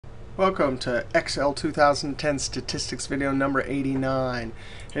Welcome to Excel 2010 Statistics video number 89.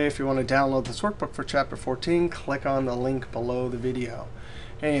 Hey, if you want to download this workbook for Chapter 14, click on the link below the video.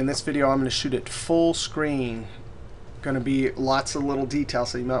 Hey, in this video I'm going to shoot it full screen. Going to be lots of little details,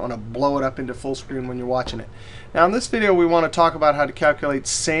 so you might want to blow it up into full screen when you're watching it. Now in this video we want to talk about how to calculate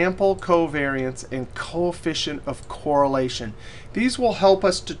sample covariance and coefficient of correlation. These will help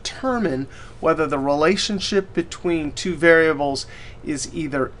us determine whether the relationship between two variables is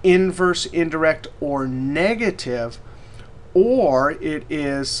either inverse, indirect, or negative, or it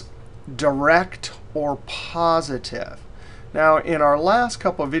is direct or positive. Now, in our last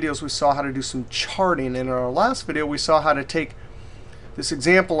couple of videos, we saw how to do some charting. In our last video, we saw how to take this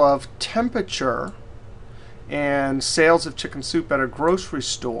example of temperature and sales of chicken soup at a grocery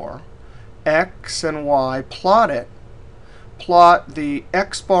store, x and y, plot it, plot the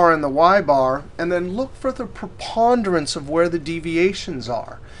x bar and the y bar, and then look for the preponderance of where the deviations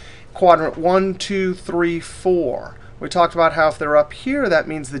are. Quadrant 1, 2, 3, 4. We talked about how if they're up here, that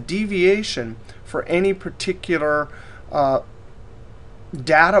means the deviation for any particular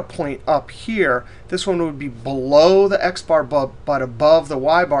data point up here, this one would be below the x bar but above the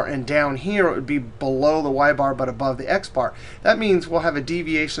y bar, and down here it would be below the y bar but above the x bar. That means we'll have a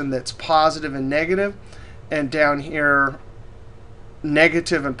deviation that's positive and negative, and down here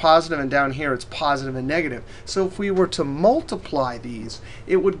negative and positive, and down here it's positive and negative. So if we were to multiply these,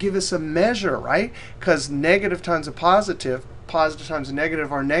 it would give us a measure, right? Because negative times a positive, positive times a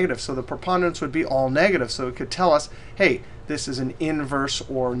negative are negative. So the preponderance would be all negative. So it could tell us, hey, this is an inverse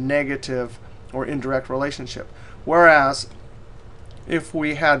or negative or indirect relationship. Whereas if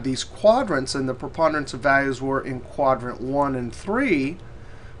we had these quadrants and the preponderance of values were in quadrant 1 and 3,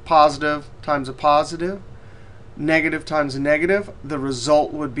 positive times a positive, negative times a negative, the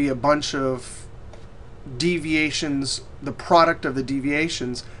result would be a bunch of deviations, the product of the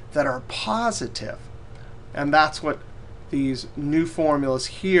deviations that are positive. And that's what these new formulas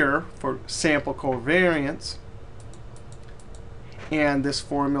here for sample covariance and this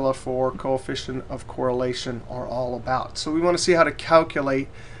formula for coefficient of correlation are all about. So we want to see how to calculate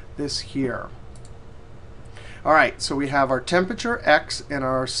this here. All right, so we have our temperature, x, and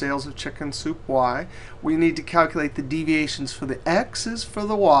our sales of chicken soup, y. We need to calculate the deviations for the x's, for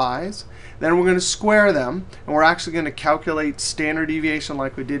the y's. Then we're going to square them. And we're actually going to calculate standard deviation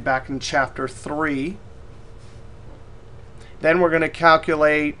like we did back in Chapter 3. Then we're going to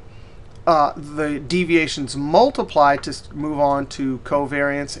calculate the deviations multiplied to move on to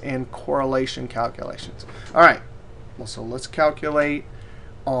covariance and correlation calculations. All right, well, so let's calculate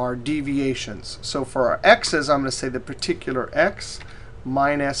our deviations. So for our x's, I'm going to say the particular x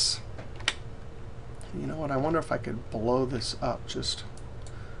minus, you know what, I wonder if I could blow this up just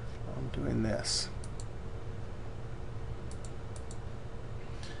I'm doing this.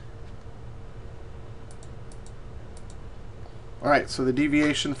 All right, so the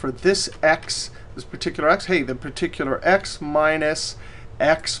deviation for this x, this particular x, hey, the particular x minus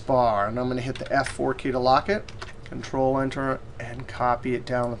x bar. And I'm going to hit the F4 key to lock it. Control Enter, and copy it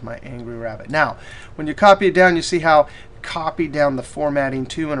down with my angry rabbit. Now, when you copy it down, you see how copy down the formatting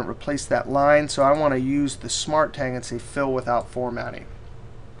too, and it replaced that line. So I want to use the smart tag and say fill without formatting.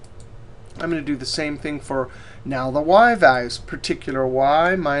 I'm going to do the same thing for now the y values, particular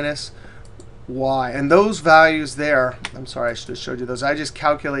y minus y. And those values there, I'm sorry, I should have showed you those. I just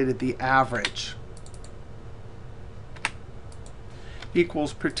calculated the average.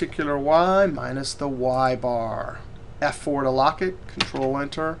 Equals particular y minus the y bar. F4 to lock it, Control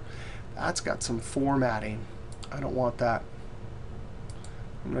Enter. That's got some formatting. I don't want that.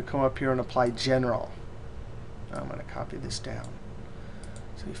 I'm going to come up here and apply general. I'm going to copy this down.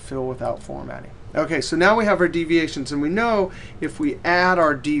 So you fill without formatting. OK, so now we have our deviations. And we know if we add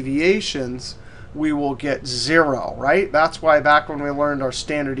our deviations, we will get 0, right? That's why back when we learned our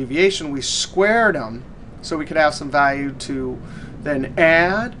standard deviation, we squared them so we could have some value to then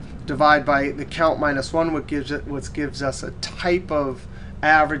add, divide by the count minus 1, which gives us a type of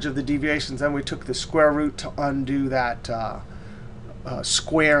average of the deviations. Then we took the square root to undo that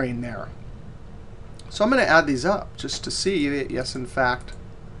squaring there. So I'm going to add these up just to see that, yes, in fact,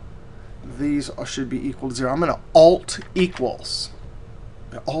 these should be equal to 0. I'm going to Alt equals.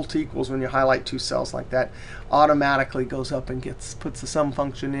 Alt equals, when you highlight two cells like that, automatically goes up and puts the sum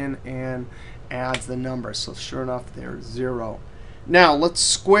function in and adds the numbers. So sure enough, they're 0. Now let's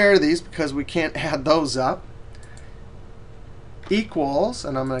square these because we can't add those up. Equals,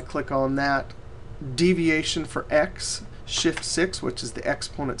 and I'm going to click on that, deviation for x, Shift 6, which is the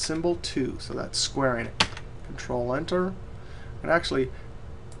exponent symbol, 2. So that's squaring it. Control Enter. And actually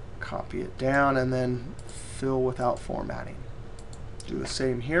copy it down and then fill without formatting. Do the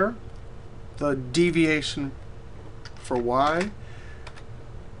same here. the deviation for y,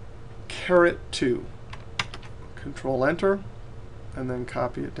 caret 2. Control Enter, and then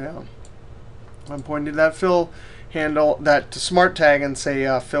copy it down. I'm pointing to that fill handle, that smart tag, and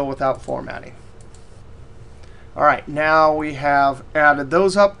say fill without formatting. All right, now we have added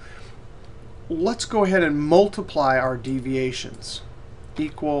those up. Let's go ahead and multiply our deviations.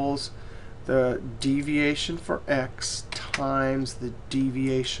 Equals the deviation for x times the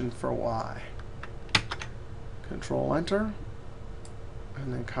deviation for y. Control Enter,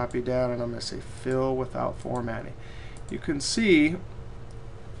 and then copy down, and I'm going to say fill without formatting. You can see,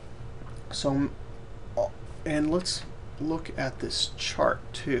 so, and let's look at this chart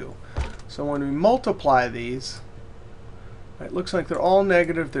too. So when we multiply these, it looks like they're all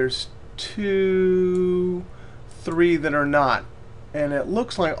negative. There's 2, 3 that are not. And it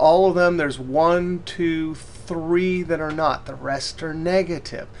looks like all of them, there's 1, 2, 3 that are not. The rest are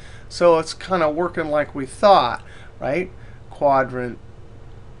negative. So it's kind of working like we thought, right? Quadrant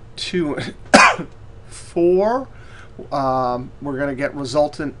 2 and 4. We're going to get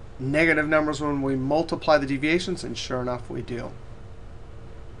resultant negative numbers when we multiply the deviations, and sure enough, we do.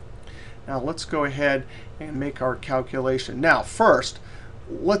 Now let's go ahead and make our calculation. Now first,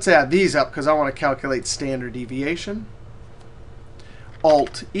 let's add these up because I want to calculate standard deviation.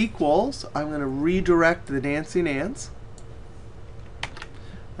 Alt equals, I'm going to redirect the dancing ants.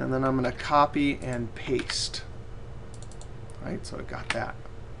 And then I'm going to copy and paste. All right, so I got that.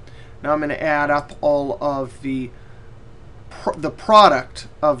 Now I'm going to add up all of the product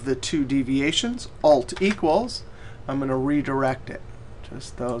of the two deviations. Alt equals, I'm going to redirect it.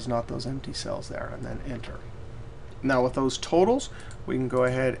 Just those, not those empty cells there, and then Enter. Now with those totals, we can go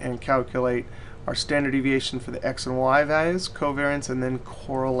ahead and calculate our standard deviation for the x and y values, covariance, and then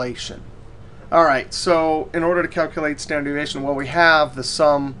correlation. All right, so in order to calculate standard deviation, well, we have the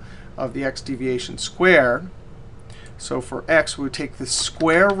sum of the x deviation squared. So for x, we would take the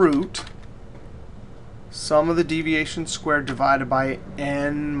square root, sum of the deviation squared divided by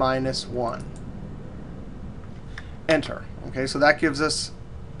n minus 1. Enter. Okay, so that gives us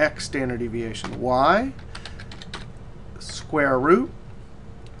x standard deviation. Y, square root,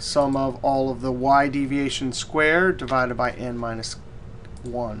 sum of all of the y deviation squared divided by n minus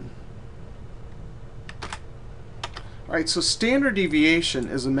 1. All right, so standard deviation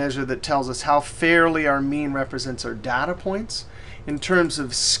is a measure that tells us how fairly our mean represents our data points. In terms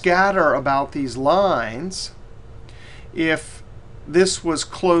of scatter about these lines, if this was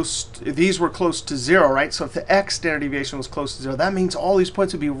close, these were close to 0, right? So if the x standard deviation was close to 0, that means all these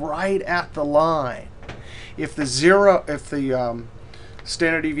points would be right at the line. If the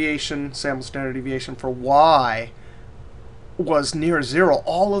standard deviation, sample standard deviation for y was near 0,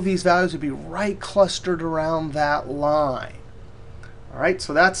 all of these values would be right clustered around that line. All right,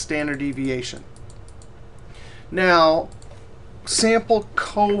 so that's standard deviation. Now, sample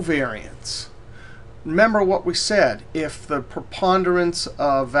covariance. Remember what we said. If the preponderance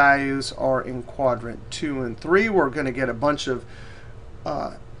of values are in quadrant 2 and 3, we're going to get a bunch of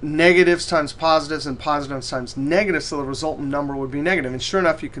negatives times positives and positives times negatives, so the resultant number would be negative. And sure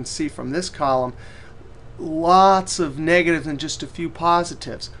enough, you can see from this column, lots of negatives and just a few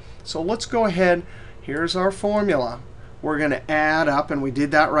positives. So let's go ahead. Here's our formula. We're going to add up, and we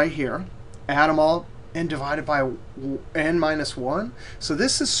did that right here. Add them all and divide it by n minus 1. So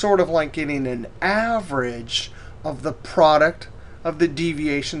this is sort of like getting an average of the product of the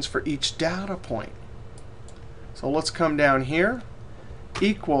deviations for each data point. So let's come down here.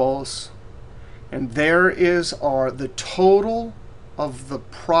 Equals, and there is the total of the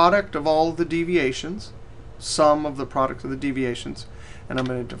product of all of the deviations, sum of the product of the deviations, and I'm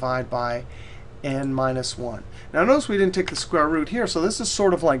going to divide by n minus 1. Now notice we didn't take the square root here, so this is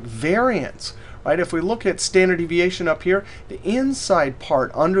sort of like variance, right? If we look at standard deviation up here, the inside part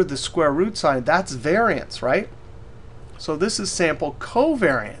under the square root sign, that's variance, right? So this is sample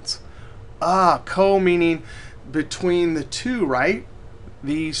covariance. Co meaning between the two, right?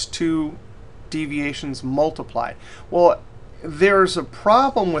 These two deviations multiplied. Well, there's a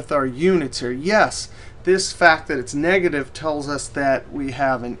problem with our units here. Yes, this fact that it's negative tells us that we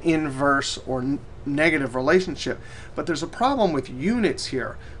have an inverse or negative relationship. But there's a problem with units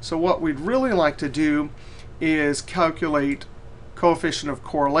here. So what we'd really like to do is calculate coefficient of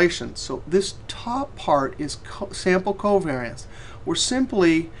correlation. So this top part is sample covariance. We're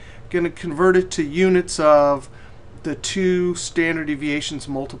simply going to convert it to units of the two standard deviations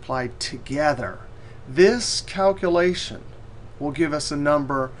multiplied together. This calculation will give us a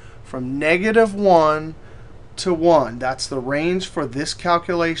number from -1 to 1. That's the range for this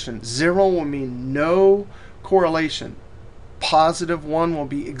calculation. 0 will mean no correlation. Positive 1 will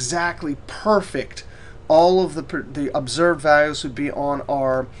be exactly perfect. All of the observed values would be on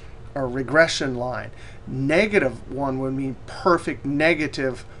our regression line. Negative 1 would mean perfect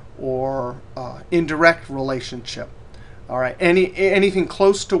negative or indirect relationship. All right, anything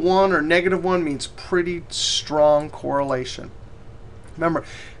close to 1 or negative 1 means pretty strong correlation. Remember,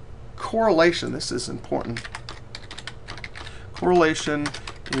 correlation, this is important. Correlation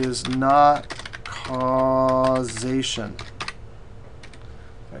is not causation.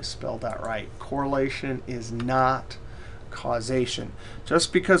 I spelled that right. Correlation is not causation.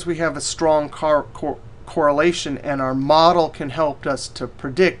 Just because we have a strong correlation and our model can help us to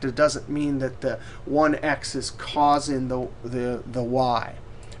predict, it doesn't mean that the one x is causing the y.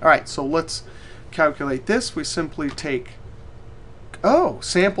 All right, so let's calculate this. We simply take,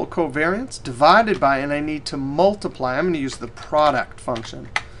 sample covariance divided by, and I need to multiply. I'm going to use the product function.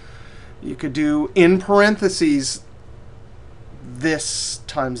 You could do in parentheses this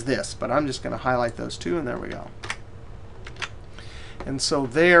times this, but I'm just going to highlight those two, and there we go. And so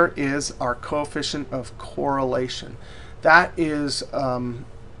there is our coefficient of correlation. That is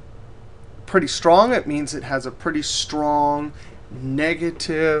pretty strong. It means it has a pretty strong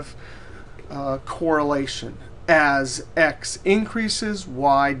negative correlation. As x increases,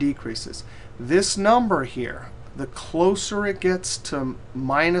 y decreases. This number here, the closer it gets to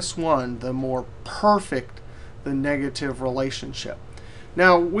 -1, the more perfect the negative relationship.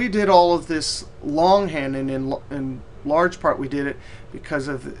 Now, we did all of this longhand, and in large part we did it because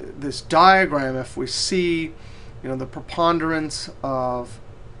of this diagram. If we see the preponderance of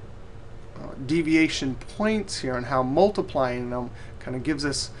deviation points here and how multiplying them kind of gives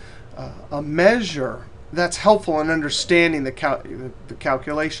us a measure, that's helpful in understanding the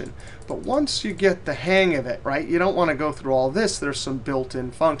calculation. But once you get the hang of it, right, you don't want to go through all this. There's some built-in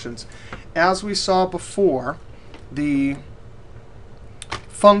functions. As we saw before, the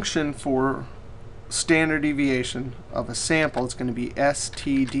function for standard deviation of a sample is going to be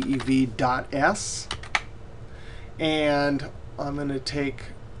stdev.s. And I'm going to take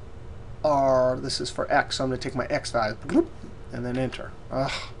this is for x, so I'm going to take my x value, and then enter.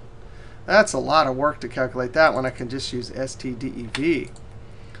 That's a lot of work to calculate that when I can just use stdev.s.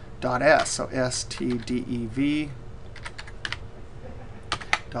 So stdev.s,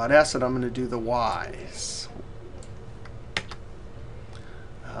 and I'm going to do the y's.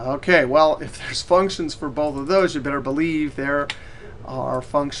 OK, well, if there's functions for both of those, you better believe there are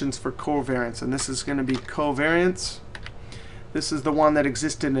functions for covariance. And this is going to be covariance. This is the one that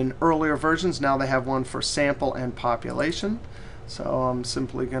existed in earlier versions. Now they have one for sample and population. So I'm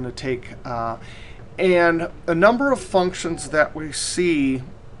simply going to take and a number of functions that we see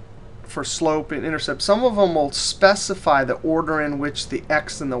for slope and intercept. Some of them will specify the order in which the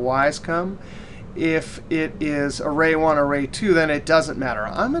x and the y's come. If it is array 1, array 2, then it doesn't matter.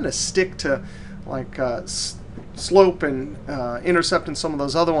 I'm going to stick to like slope and intercept, and some of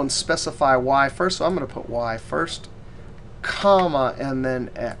those other ones specify y first. So I'm going to put y first, comma, and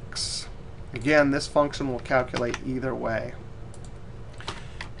then x. Again, this function will calculate either way.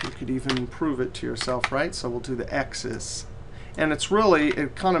 You could even prove it to yourself, right? So we'll do the x's. And it's really,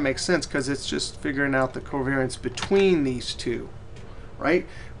 it kind of makes sense because it's just figuring out the covariance between these two. Right?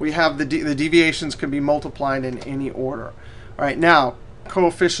 We have the deviations can be multiplied in any order. All right, now,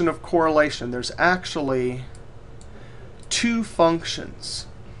 coefficient of correlation. There's actually two functions.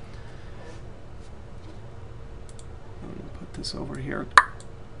 Let me put this over here.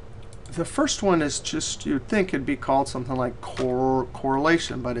 The first one is just, you'd think it'd be called something like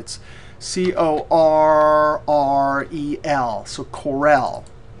correlation, but it's C-O-R-R-E-L, so correl.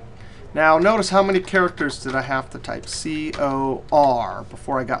 Now, notice how many characters did I have to type? C-O-R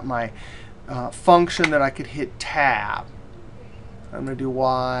before I got my function that I could hit tab. I'm going to do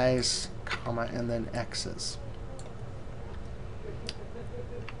y's, comma, and then x's.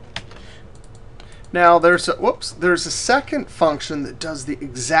 Now, there's a second function that does the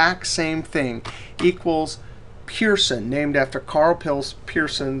exact same thing, equals Pearson, named after Carl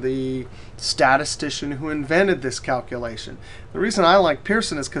Pearson, the statistician who invented this calculation. The reason I like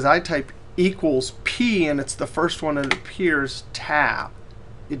Pearson is because I type equals P, and it's the first one that appears, tab.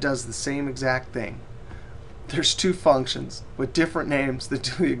 It does the same exact thing. There's two functions with different names that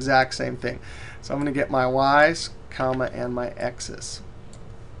do the exact same thing. So I'm going to get my y's, comma, and my x's.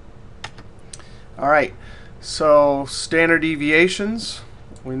 All right, so standard deviations,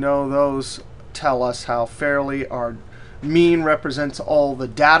 we know those tell us how fairly our mean represents all the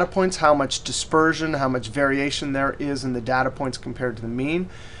data points, how much dispersion, how much variation there is in the data points compared to the mean.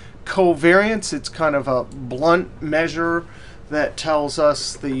 Covariance, it's kind of a blunt measure that tells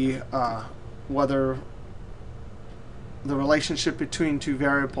us the whether the relationship between two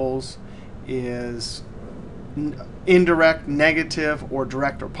variables is indirect, negative, or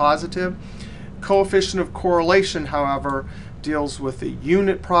direct or positive. Coefficient of correlation, however, deals with the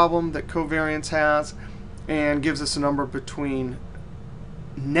unit problem that covariance has and gives us a number between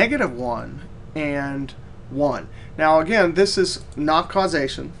 -1 and 1. Now, again, this is not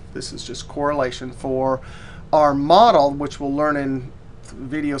causation. This is just correlation. For our model, which we'll learn in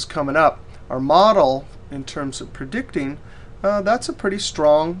videos coming up, our model, in terms of predicting, that's a pretty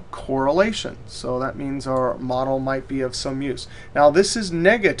strong correlation. So that means our model might be of some use. Now, this is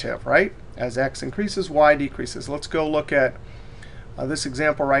negative, right? As x increases, y decreases. Let's go look at this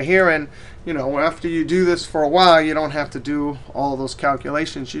example right here. And after you do this for a while, you don't have to do all of those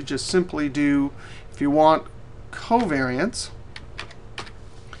calculations. You just simply do, if you want covariance,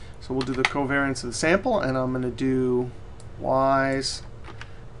 so we'll do the covariance of the sample. And I'm going to do y's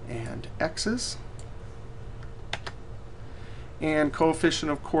and x's. And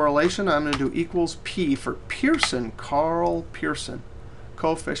coefficient of correlation, I'm going to do equals P for Pearson, Carl Pearson.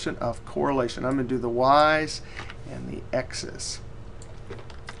 Coefficient of correlation. I'm going to do the y's and the x's.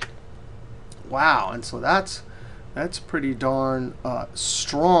 Wow, and so that's pretty darn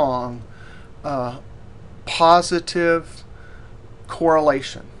strong positive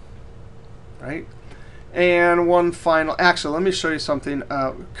correlation, right? And one final, actually, let me show you something.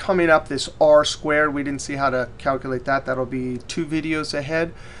 Coming up, this r squared, we didn't see how to calculate that. That'll be 2 videos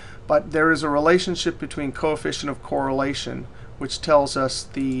ahead. But there is a relationship between coefficient of correlation, which tells us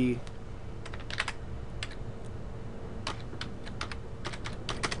the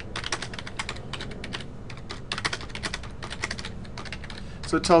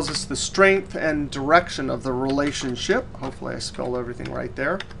it tells us the strength and direction of the relationship. Hopefully I spelled everything right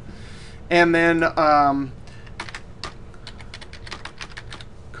there. And then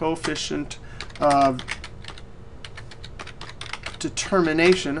coefficient of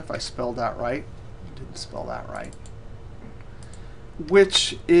determination, if I spelled that right. Didn't spell that right.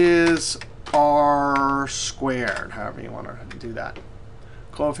 Which is r squared, however you want to do that.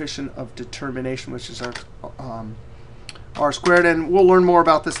 Coefficient of determination, which is our r squared. And we'll learn more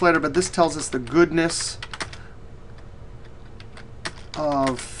about this later, but this tells us the goodness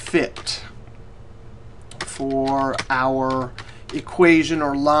of fit for our equation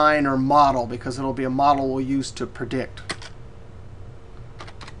or line or model, because it'll be a model we'll use to predict.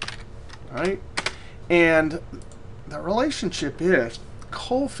 All right? And the relationship is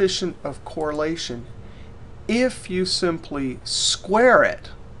coefficient of correlation. If you simply square it,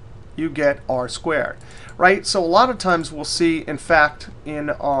 you get r squared, right? So a lot of times we'll see, in fact, in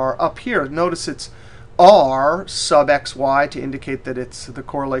our up here, notice it's r sub xy to indicate that it's the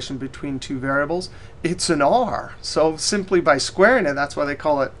correlation between two variables. It's an r. So simply by squaring it, that's why they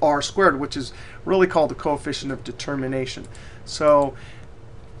call it r squared, which is really called the coefficient of determination. So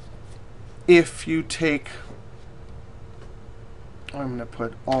if you take, I'm going to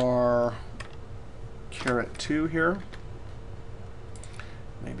put r caret 2 here.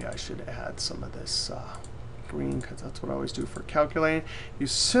 Maybe I should add some of this green, because that's what I always do for calculating. You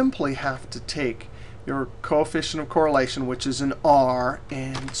simply have to take your coefficient of correlation, which is an r,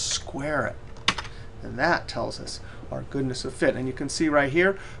 and square it. And that tells us our goodness of fit. And you can see right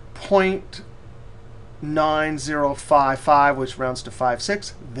here, 0.9055, which rounds to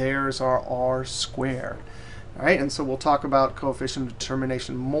 5.6. There's our r squared. All right, and so we'll talk about coefficient of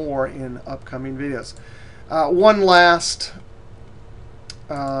determination more in upcoming videos. One last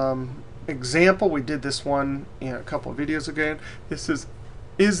example. We did this one in a couple of videos ago. This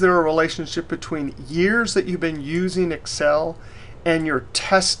is there a relationship between years that you've been using Excel and your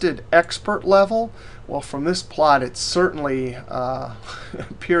tested expert level? Well, from this plot, it certainly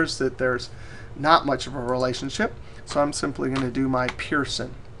appears that there's not much of a relationship. So I'm simply going to do my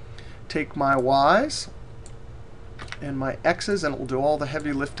Pearson. Take my y's and my x's, and it will do all the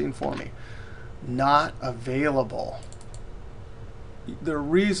heavy lifting for me. Not available. The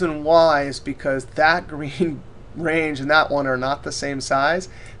reason why is because that green range and that one are not the same size.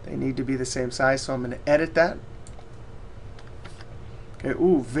 They need to be the same size, so I'm going to edit that. Okay,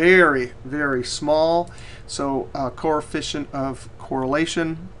 ooh, very, very small. So coefficient of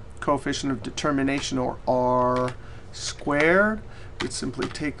correlation, coefficient of determination, or r squared. We'd simply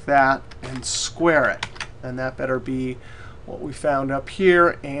take that and square it. And that better be what we found up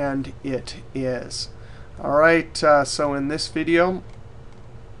here, and it is. All right, so in this video,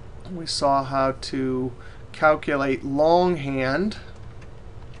 we saw how to calculate longhand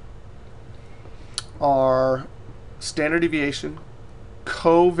our standard deviation,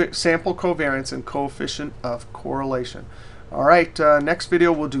 sample covariance, and coefficient of correlation. All right, next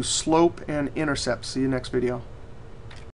video we'll do slope and intercept. See you next video.